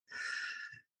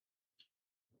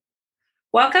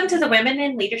Welcome to the Women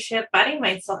in Leadership Body,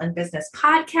 Mind, Soul, and Business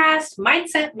podcast,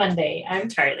 Mindset Monday. I'm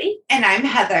Charlie. And I'm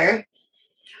Heather.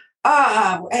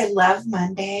 Oh, I love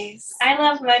Mondays. I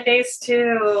love Mondays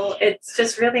too. It's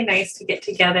just really nice to get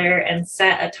together and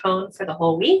set a tone for the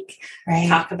whole week. Right.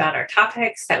 Talk about our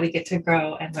topics that we get to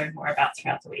grow and learn more about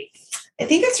throughout the week. I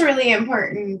think it's really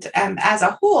important as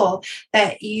a whole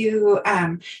that you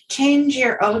change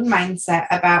your own mindset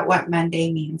about what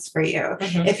Monday means for you.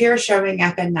 Mm-hmm. If you're showing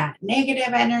up in that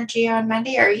negative energy on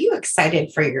Monday, are you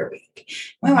excited for your week?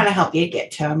 We want to help you get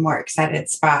to a more excited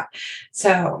spot.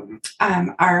 So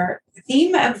our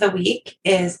theme of the week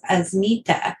is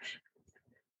Asmita.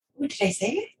 What did I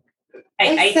say?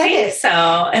 I think so.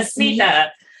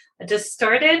 Asmita, a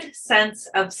distorted sense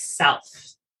of self.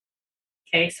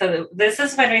 Okay, so this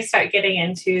is when we start getting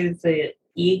into the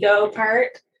ego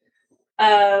part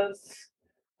of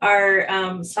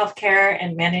our self-care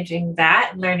and managing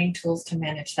that and learning tools to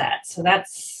manage that. So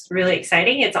that's really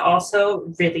exciting. It's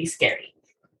also really scary.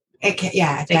 It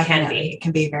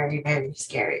can be very, very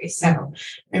scary. So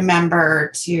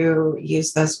remember to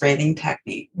use those breathing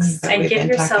techniques that and we've give been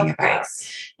yourself talking about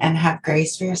grace. and have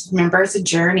grace for yourself. Remember, it's a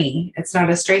journey. It's not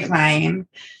a straight line.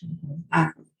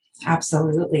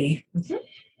 Absolutely. Mm-hmm.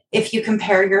 If you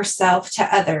compare yourself to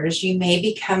others, you may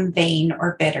become vain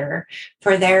or bitter,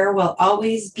 for there will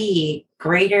always be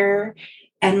greater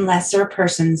and lesser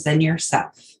persons than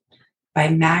yourself. By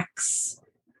Max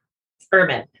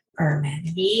Ehrmann.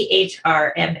 Ehrmann.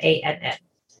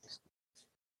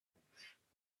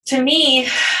 To me,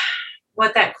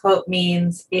 what that quote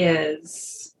means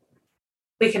is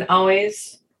we can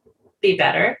always be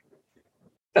better,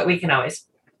 but we can always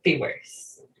be worse.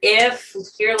 If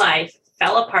your life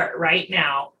fell apart right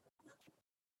now,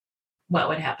 what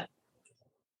would happen?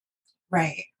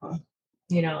 Right.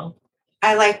 You know,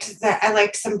 I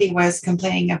liked somebody was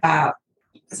complaining about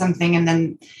something, and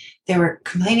then they were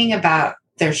complaining about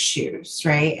their shoes,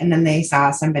 right? And then they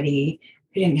saw somebody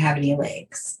who didn't have any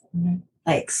legs.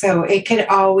 Mm-hmm. So it could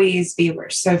always be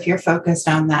worse. So if you're focused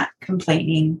on that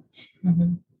complaining,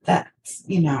 that's,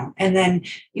 and then,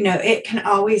 it can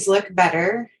always look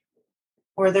better,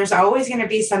 or there's always going to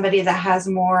be somebody that has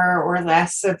more or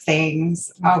less of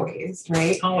things, always,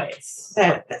 right? Always.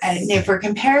 And if we're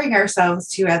comparing ourselves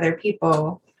to other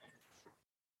people,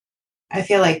 I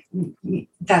feel like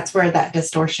that's where that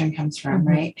distortion comes from,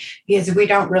 right? Because we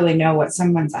don't really know what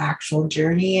someone's actual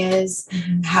journey is,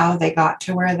 how they got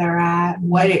to where they're at,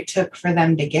 what it took for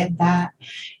them to get that.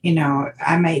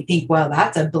 I might think, well,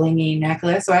 that's a blingy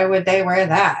necklace. Why would they wear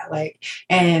that?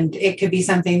 And it could be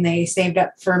something they saved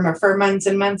up for months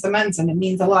and months and months, and it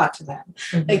means a lot to them.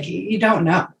 You don't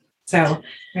know. So,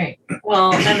 right.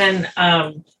 Well, and then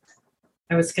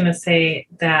I was going to say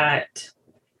that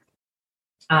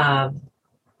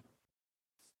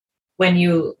when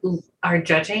you are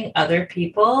judging other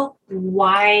people,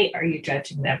 why are you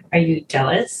judging them? Are you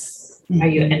jealous? Are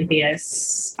you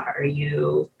envious? Are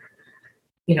you,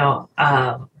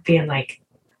 being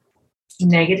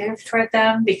negative toward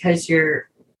them because you're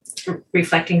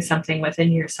reflecting something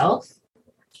within yourself?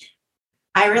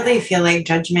 I really feel like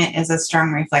judgment is a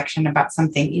strong reflection about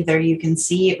something either you can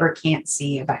see or can't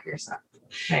see about yourself.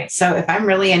 Right. So if I'm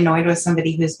really annoyed with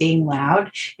somebody who's being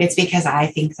loud, it's because I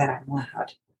think that I'm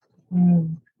loud.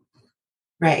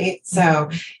 Right. So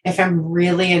if I'm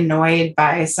really annoyed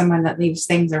by someone that leaves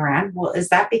things around, well, is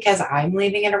that because I'm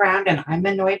leaving it around and I'm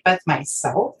annoyed with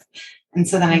myself? And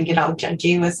so then I get all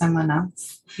judgy with someone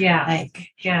else. Yeah.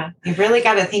 You really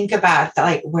got to think about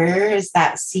where is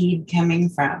that seed coming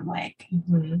from?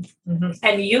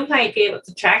 And you might be able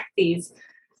to track these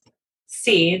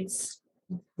seeds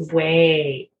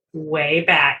way, way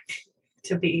back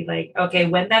to be okay,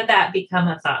 when did that become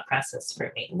a thought process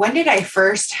for me? When did I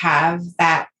first have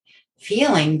that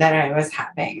feeling that I was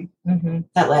having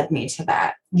that led me to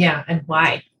that? Yeah. And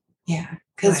why? Yeah.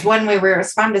 Because when we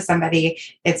respond to somebody,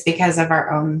 it's because of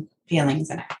our own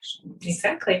feelings and actions.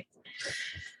 Exactly.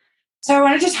 So I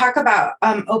wanted to talk about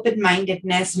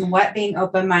open-mindedness and what being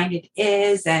open-minded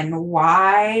is and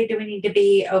why do we need to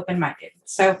be open-minded.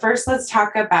 So first, let's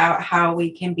talk about how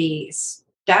we can be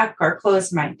stuck or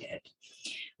closed-minded.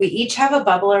 We each have a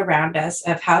bubble around us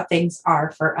of how things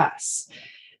are for us.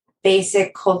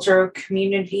 Basic cultural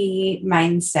community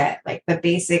mindset, the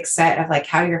basic set of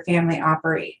how your family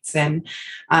operates, and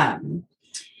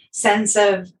sense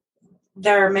of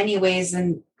there are many ways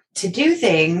to do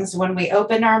things when we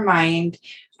open our mind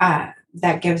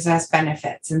that gives us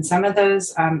benefits. And some of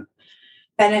those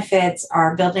benefits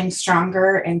are building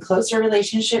stronger and closer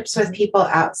relationships with people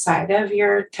outside of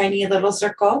your tiny little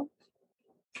circle.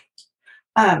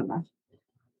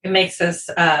 It makes us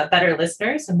better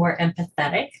listeners and more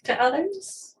empathetic to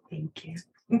others. Thank you.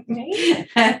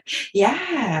 Right?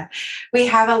 Yeah. We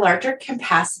have a larger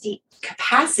capacity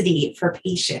for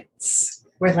patience.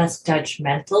 We're less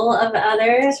judgmental of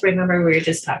others. Remember, we were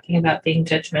just talking about being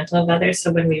judgmental of others.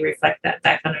 So when we reflect that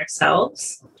back on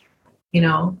ourselves,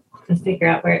 and figure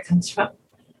out where it comes from.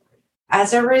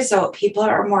 As a result, people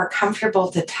are more comfortable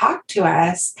to talk to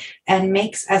us and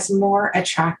makes us more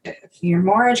attractive. You're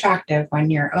more attractive when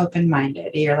you're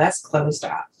open-minded. You're less closed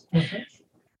off. Mm-hmm.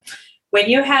 When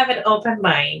you have an open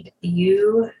mind,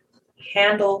 you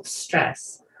handle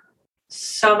stress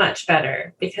so much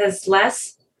better because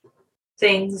less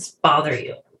things bother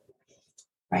you.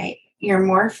 Right. You're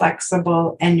more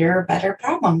flexible and you're a better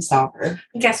problem solver.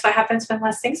 And guess what happens when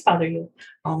less things bother you?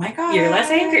 Oh my gosh. You're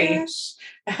less angry.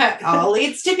 All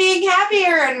leads to being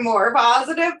happier and more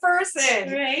positive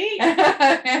person.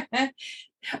 Right.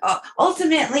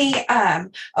 Ultimately,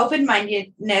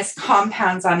 open-mindedness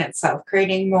compounds on itself,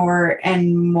 creating more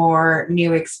and more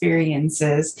new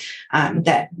experiences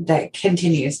that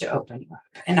continues to open you up.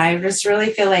 And I just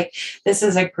really feel like this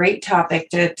is a great topic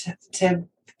to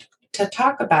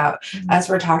talk about as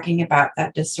we're talking about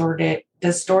that distorted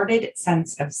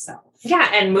sense of self. Yeah,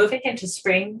 and moving into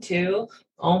spring too,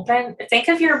 think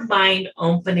of your mind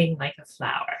opening like a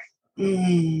flower.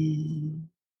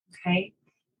 Okay?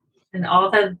 And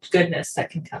all the goodness that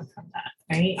can come from that,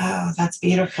 right? Oh, that's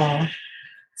beautiful.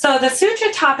 So the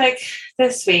sutra topic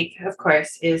this week, of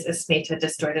course, is Asmita,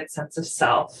 distorted sense of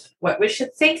self. What we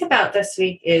should think about this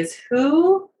week is,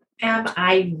 who am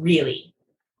I really?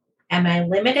 Am I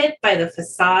limited by the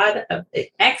facade of the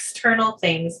external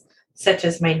things such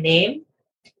as my name,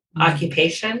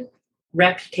 occupation,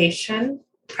 reputation,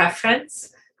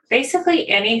 preference, basically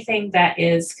anything that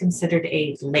is considered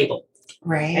a label?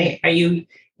 Right? Are you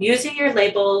using your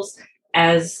labels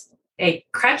as a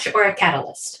crutch or a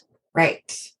catalyst? Right.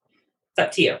 It's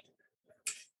up to you.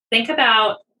 Think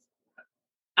about,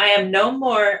 I am no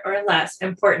more or less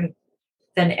important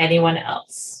than anyone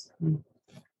else.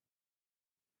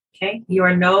 Okay? You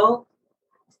are no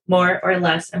more or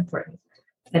less important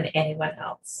than anyone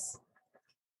else.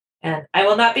 And I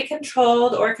will not be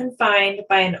controlled or confined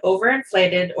by an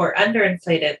overinflated or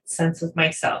underinflated sense of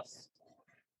myself.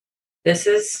 This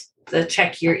is the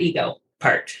check your ego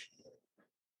part.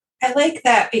 I like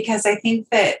that because I think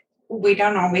that we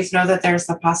don't always know that there's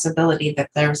the possibility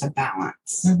that there's a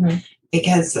balance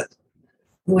because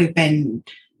we've been,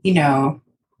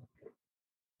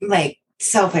 like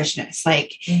selfishness,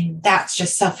 like that's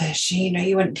just selfish.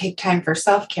 You wouldn't take time for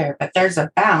self-care, but there's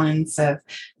a balance of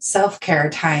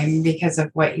self-care time because of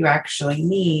what you actually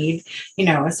need,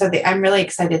 so I'm really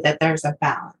excited that there's a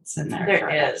balance in there. There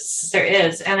is.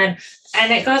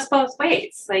 And it goes both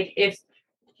ways. Like if,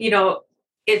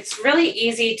 it's really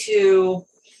easy to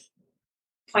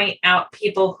point out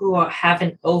people who have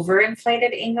an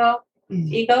overinflated ego.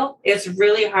 It's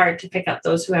really hard to pick up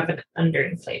those who have an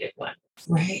underinflated one.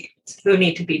 Right. Who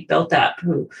need to be built up,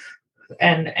 who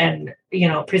and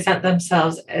present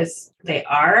themselves as they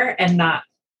are and not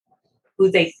who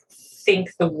they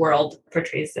think the world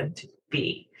portrays them to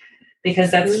be. Because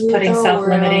that's putting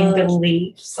self-limiting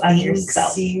beliefs on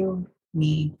yourself. You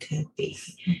need to be.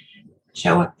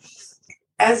 Show up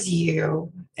as you.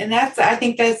 And I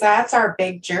think that's our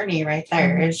big journey right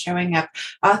there, is showing up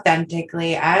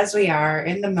authentically as we are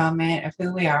in the moment of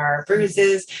who we are,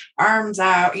 bruises, arms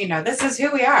out, this is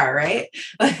who we are, right?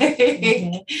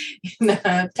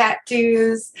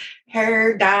 Tattoos,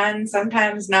 hair done,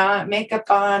 sometimes not,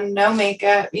 makeup on, no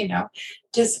makeup,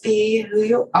 just be who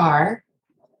you are.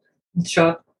 Show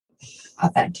up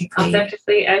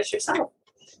authentically as yourself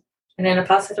and in a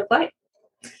positive light.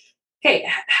 Okay,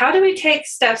 how do we take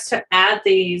steps to add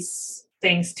these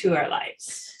things to our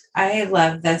lives? I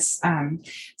love this.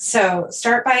 So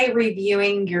start by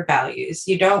reviewing your values.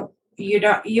 You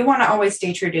want to always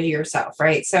stay true to yourself,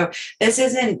 right? So this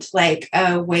isn't like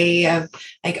a way of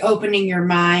like opening your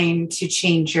mind to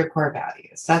change your core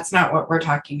values. That's not what we're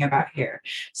talking about here.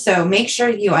 So make sure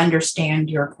you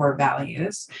understand your core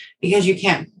values, because you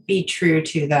can't be true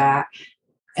to that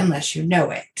unless you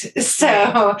know it.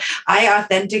 So I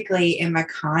authentically am a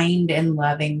kind and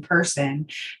loving person,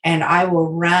 and I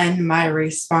will run my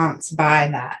response by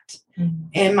that.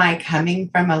 Am I coming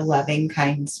from a loving,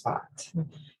 kind spot?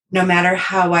 No matter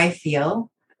how I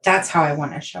feel, that's how I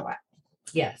want to show up.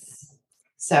 Yes.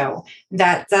 So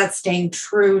that's staying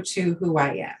true to who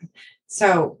I am.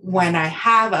 So when I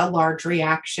have a large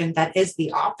reaction that is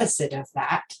the opposite of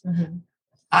that,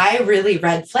 I really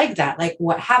red flag that. Like,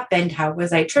 what happened? How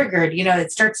was I triggered?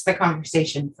 It starts the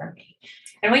conversation for me.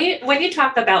 And when you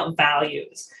talk about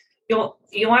values,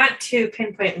 you want to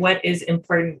pinpoint what is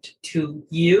important to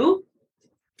you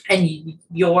and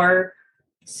your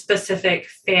specific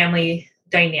family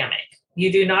dynamic.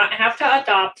 You do not have to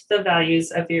adopt the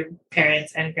values of your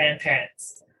parents and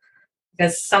grandparents,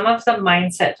 because some of the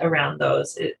mindset around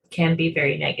those, it can be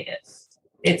very negative.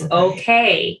 It's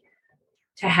okay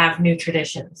to have new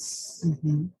traditions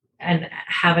and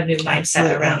have a new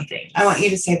mindset around things. I want you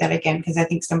to say that again, because I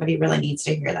think somebody really needs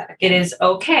to hear that again. It is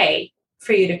okay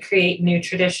for you to create new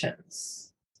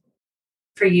traditions,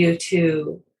 for you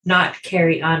to not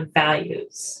carry on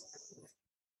values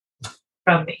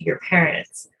from your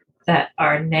parents that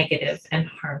are negative and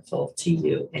harmful to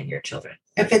you and your children.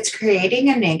 If it's creating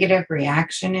a negative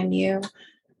reaction in you,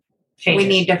 we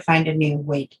need to find a new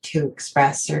way to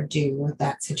express or do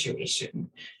that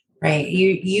situation, right?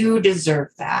 You deserve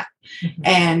that.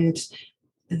 And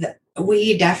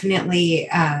we definitely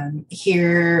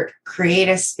here create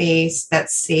a space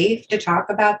that's safe to talk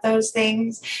about those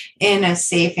things in a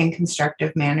safe and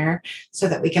constructive manner, so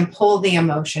that we can pull the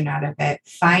emotion out of it,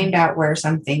 find out where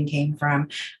something came from,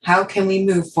 how can we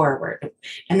move forward.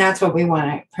 And that's what we want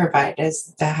to provide,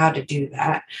 is the how to do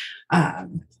that.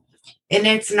 And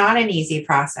it's not an easy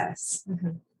process.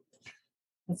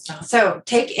 It's not. So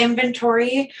take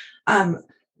inventory.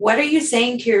 What are you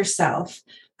saying to yourself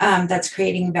that's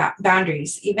creating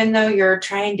boundaries, even though you're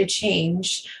trying to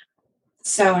change?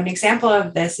 So an example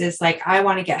of this is like, I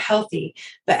want to get healthy,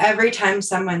 but every time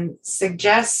someone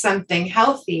suggests something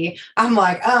healthy, I'm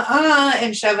like,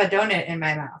 and shove a donut in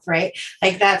my mouth, right?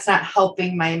 Like, that's not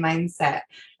helping my mindset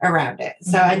around it.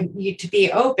 So to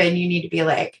be open, you need to be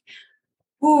like,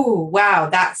 ooh, wow,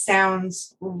 that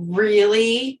sounds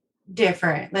really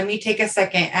different. Let me take a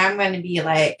second. I'm going to be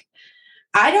like,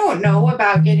 I don't know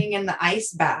about getting in the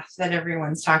ice bath that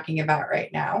everyone's talking about right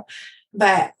now,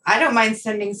 but I don't mind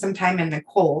spending some time in the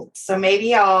cold. So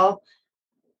maybe I'll,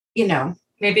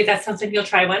 maybe that's something you'll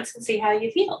try once and see how you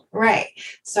feel. Right.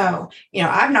 So,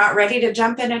 I'm not ready to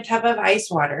jump in a tub of ice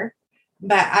water,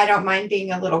 but I don't mind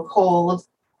being a little cold,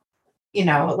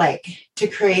 like to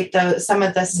create some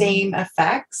of the same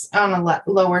effects on a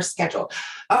lower schedule.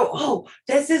 Oh,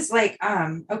 this is like,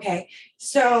 okay.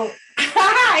 So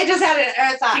I just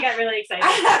had a thought. You got really excited.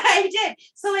 I did.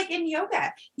 So like in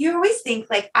yoga, you always think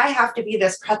like, I have to be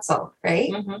this pretzel, right?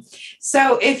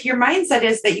 So if your mindset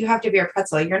is that you have to be a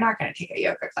pretzel, you're not going to take a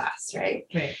yoga class, right?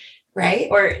 Right.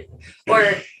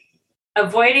 Or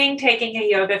avoiding taking a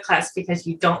yoga class because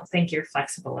you don't think you're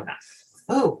flexible enough.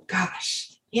 Oh gosh.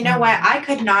 You know what? I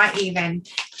could not even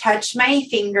touch my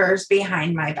fingers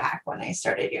behind my back when I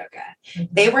started yoga.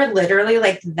 They were literally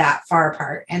like that far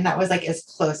apart. And that was like as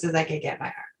close as I could get my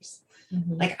arms.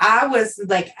 Like I was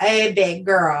like a big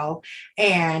girl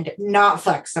and not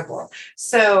flexible.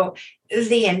 So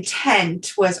the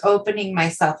intent was opening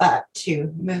myself up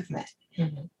to movement.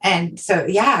 And so,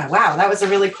 wow, that was a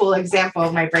really cool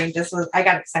example. My brain I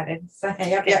got excited. So,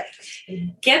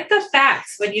 Get the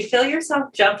facts. When you feel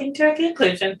yourself jumping to a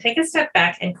conclusion, take a step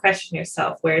back and question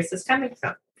yourself. Where is this coming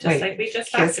from? Like we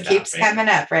just talked about. Keeps coming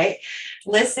up, right?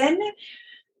 Listen,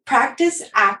 practice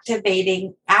active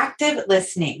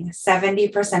listening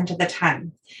 70% of the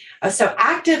time. So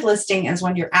active listening is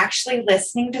when you're actually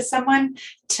listening to someone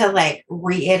to like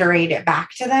reiterate it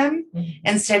back to them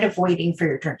instead of waiting for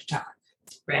your turn to talk.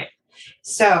 Right.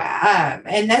 So,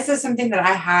 and this is something that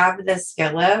I have the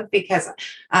skill of because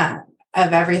of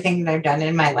everything that I've done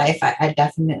in my life. I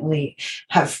definitely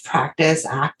have practiced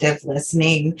active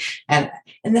listening. And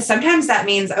sometimes that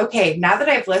means, okay, now that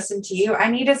I've listened to you, I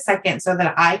need a second so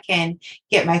that I can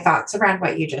get my thoughts around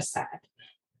what you just said.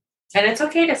 And it's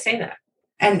okay to say that.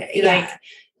 And like,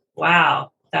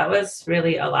 wow, that was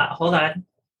really a lot. Hold on.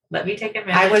 Let me take a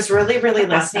minute. I was really, really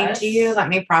listening to you. Let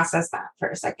me process that for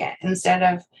a second instead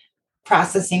of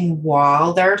processing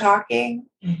while they're talking.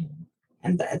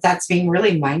 And that's being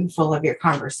really mindful of your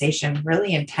conversation,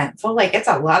 really intentful. Like it's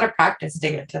a lot of practice to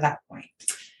get to that point.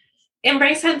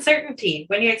 Embrace uncertainty.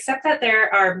 When you accept that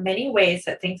there are many ways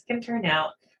that things can turn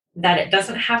out, that it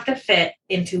doesn't have to fit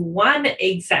into one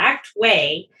exact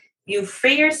way, you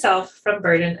free yourself from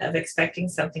burden of expecting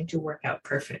something to work out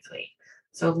perfectly.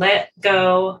 So let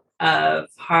go of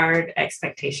hard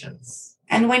expectations.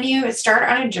 And when you start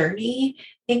on a journey,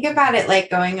 think about it like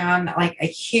going on like a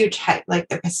huge hike, like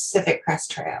the Pacific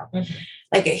Crest Trail,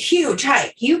 like a huge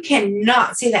hike. You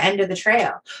cannot see the end of the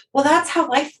trail. Well, that's how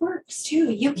life works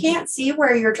too. You can't see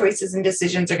where your choices and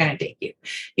decisions are going to take you.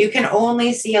 You can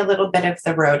only see a little bit of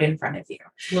the road in front of you.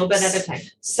 A little bit at a time.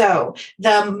 So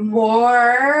the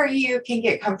more you can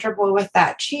get comfortable with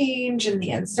that change and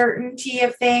the uncertainty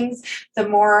of things, the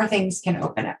more things can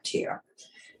open up to you.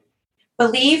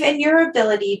 Believe in your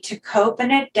ability to cope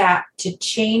and adapt to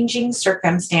changing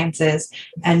circumstances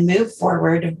and move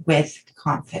forward with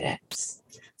confidence.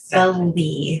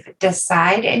 Believe.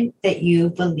 Decide that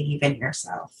you believe in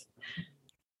yourself.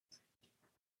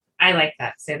 I like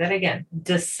that. Say that again.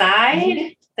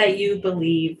 Decide that you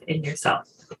believe in yourself.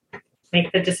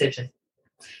 Make the decision.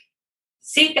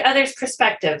 Seek others'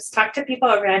 perspectives. Talk to people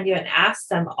around you and ask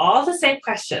them all the same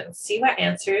questions. See what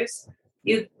answers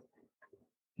you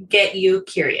get you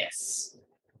curious.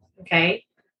 Okay?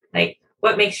 Like,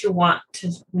 what makes you want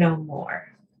to know more?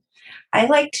 I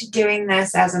liked doing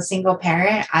this as a single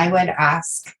parent. I would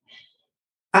ask,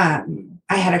 I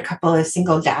had a couple of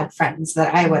single dad friends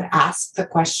that I would ask the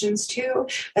questions to,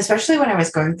 especially when I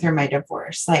was going through my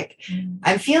divorce. Like,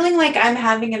 I'm feeling like I'm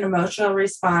having an emotional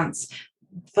response,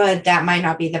 but that might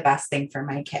not be the best thing for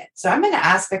my kid. So I'm going to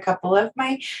ask a couple of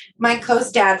my close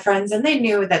dad friends, and they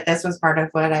knew that this was part of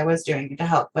what I was doing to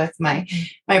help with my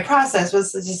process.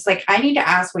 Was just like, I need to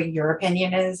ask what your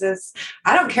opinion is.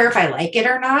 I don't care if I like it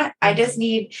or not. I just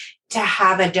need to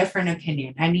have a different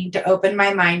opinion. I need to open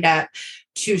my mind up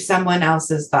to someone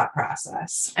else's thought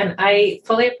process. And I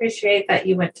fully appreciate that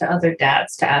you went to other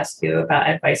dads to ask you about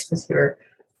advice with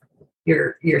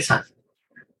your son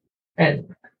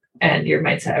and your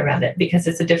mindset around it, because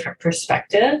it's a different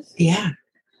perspective. Yeah.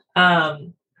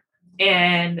 And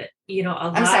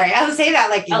I'm sorry, I'll say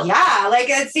that like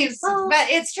it seems, but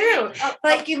it's true.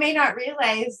 Like, you may not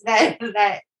realize that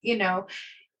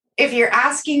if you're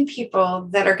asking people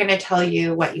that are going to tell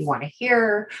you what you want to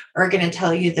hear, or going to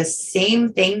tell you the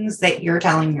same things that you're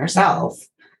telling yourself,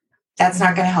 that's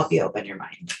not going to help you open your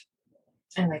mind.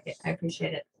 I like it. I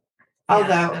appreciate it.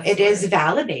 Although it is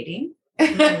validating.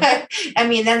 I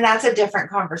mean, then that's a different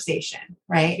conversation,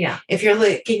 right? Yeah. If you're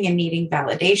looking and needing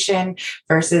validation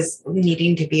versus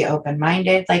needing to be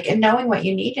open-minded, like, and knowing what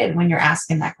you needed when you're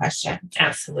asking that question.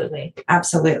 Absolutely.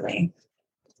 Absolutely.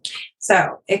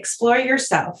 So explore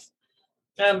yourself.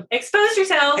 Expose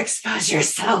yourself. Expose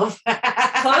yourself.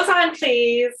 Clothes on,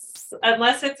 please,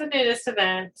 unless it's a nudist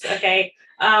event. Okay.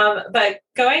 But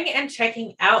going and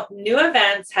checking out new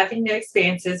events, having new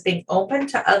experiences, being open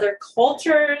to other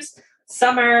cultures.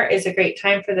 Summer is a great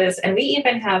time for this. And we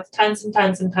even have tons and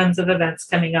tons and tons of events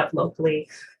coming up locally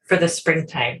for the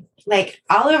springtime. Like,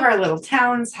 all of our little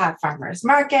towns have farmers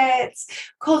markets,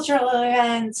 cultural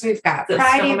events. We've got the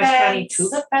pride Snohomish events. County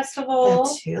Tulip Festival.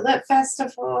 The Tulip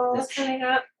Festival is coming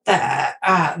up.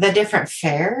 The different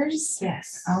fairs.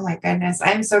 Yes. Oh my goodness.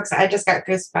 I'm so excited. I just got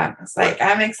goosebumps. Like,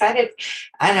 I'm excited.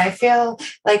 And I feel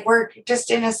like we're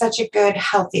just in such a good,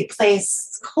 healthy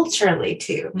place culturally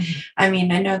too. Mm-hmm. I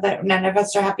mean, I know that none of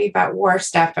us are happy about war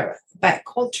stuff, but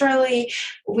culturally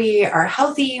we are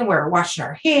healthy and we're washing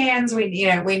our hands.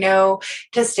 We know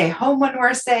to stay home when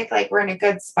we're sick. Like, we're in a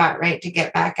good spot, right? To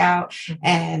get back out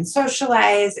and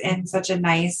socialize in such a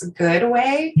nice, good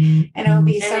way. And it'll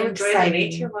be so exciting.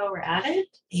 Nature while we're at it.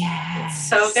 Yeah. It's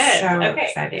so good. So okay.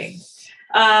 exciting.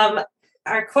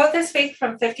 Our quote this week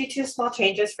from 52 Small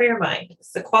Changes for Your Mind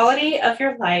is: the quality of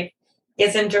your life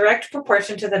is in direct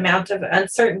proportion to the amount of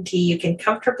uncertainty you can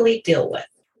comfortably deal with.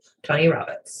 Tony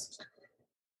Robbins.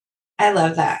 I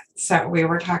love that. So we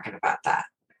were talking about that.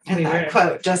 And that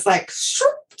quote just like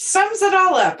sums it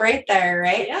all up right there,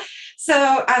 right? Yeah.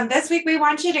 So this week we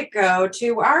want you to go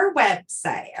to our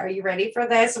website. Are you ready for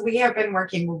this? We have been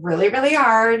working really, really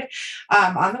hard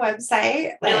on the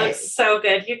website. It looks so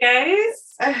good, you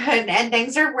guys. And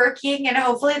things are working, and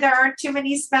hopefully there aren't too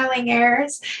many spelling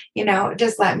errors.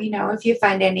 Just let me know if you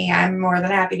find any. I'm more than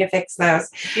happy to fix those.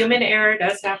 Human error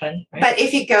does happen. Right? But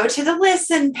if you go to the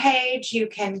listen page, you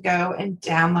can go and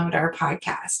download our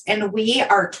podcast. And we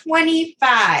are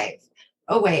 25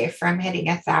 away from hitting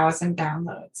 1,000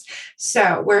 downloads.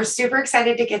 So we're super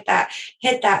excited to hit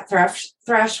that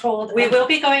threshold. We will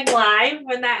be going live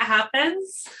when that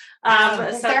happens.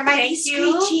 So there might be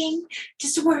screeching,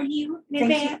 just to warn you in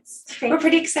advance. We're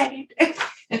pretty excited.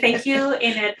 Thank you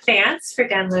in advance for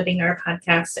downloading our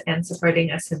podcast and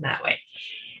supporting us in that way.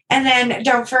 And then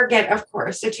don't forget, of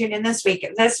course, to tune in this week.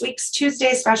 This week's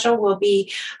Tuesday special will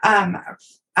be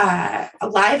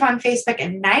live on Facebook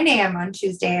at 9 a.m. on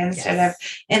Tuesday instead of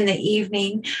in the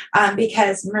evening,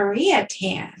 because Maria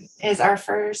Tan is our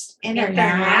first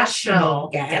international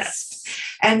guest.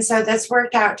 And so this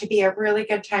worked out to be a really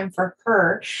good time for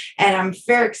her. And I'm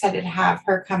very excited to have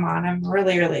her come on. I'm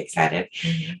really, really excited.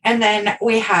 Mm-hmm. And then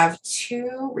we have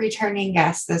 2 returning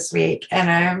guests this week. And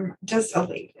I'm just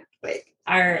elated.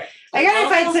 I gotta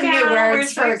find some new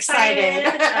words for excited.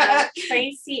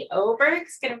 Tracy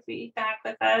Oberg's gonna be back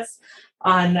with us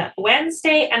on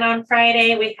Wednesday, and on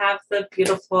Friday we have the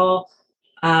beautiful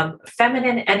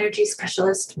feminine energy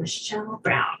specialist, Michelle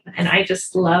Brown. And I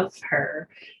just love her.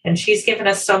 And she's given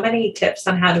us so many tips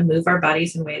on how to move our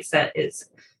bodies in ways that is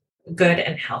good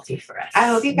and healthy for us. I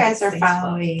hope you guys are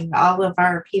following all of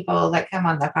our people that come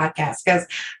on the podcast, because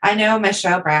I know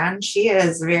Michelle Brown, she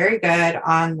is very good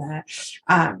on the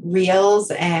reels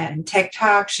and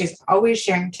TikTok. She's always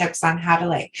sharing tips on how to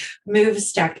like move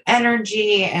stuck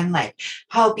energy and like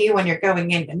help you when you're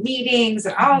going into meetings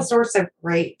and all sorts of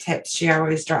great tips she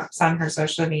always drops on her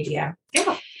social media.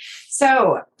 Yeah.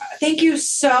 So thank you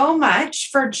so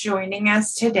much for joining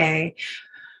us today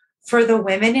for the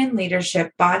Women in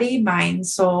Leadership Body, Mind,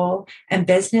 Soul, and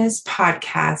Business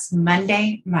podcast,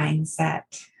 Monday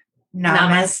Mindset.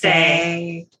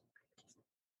 Namaste.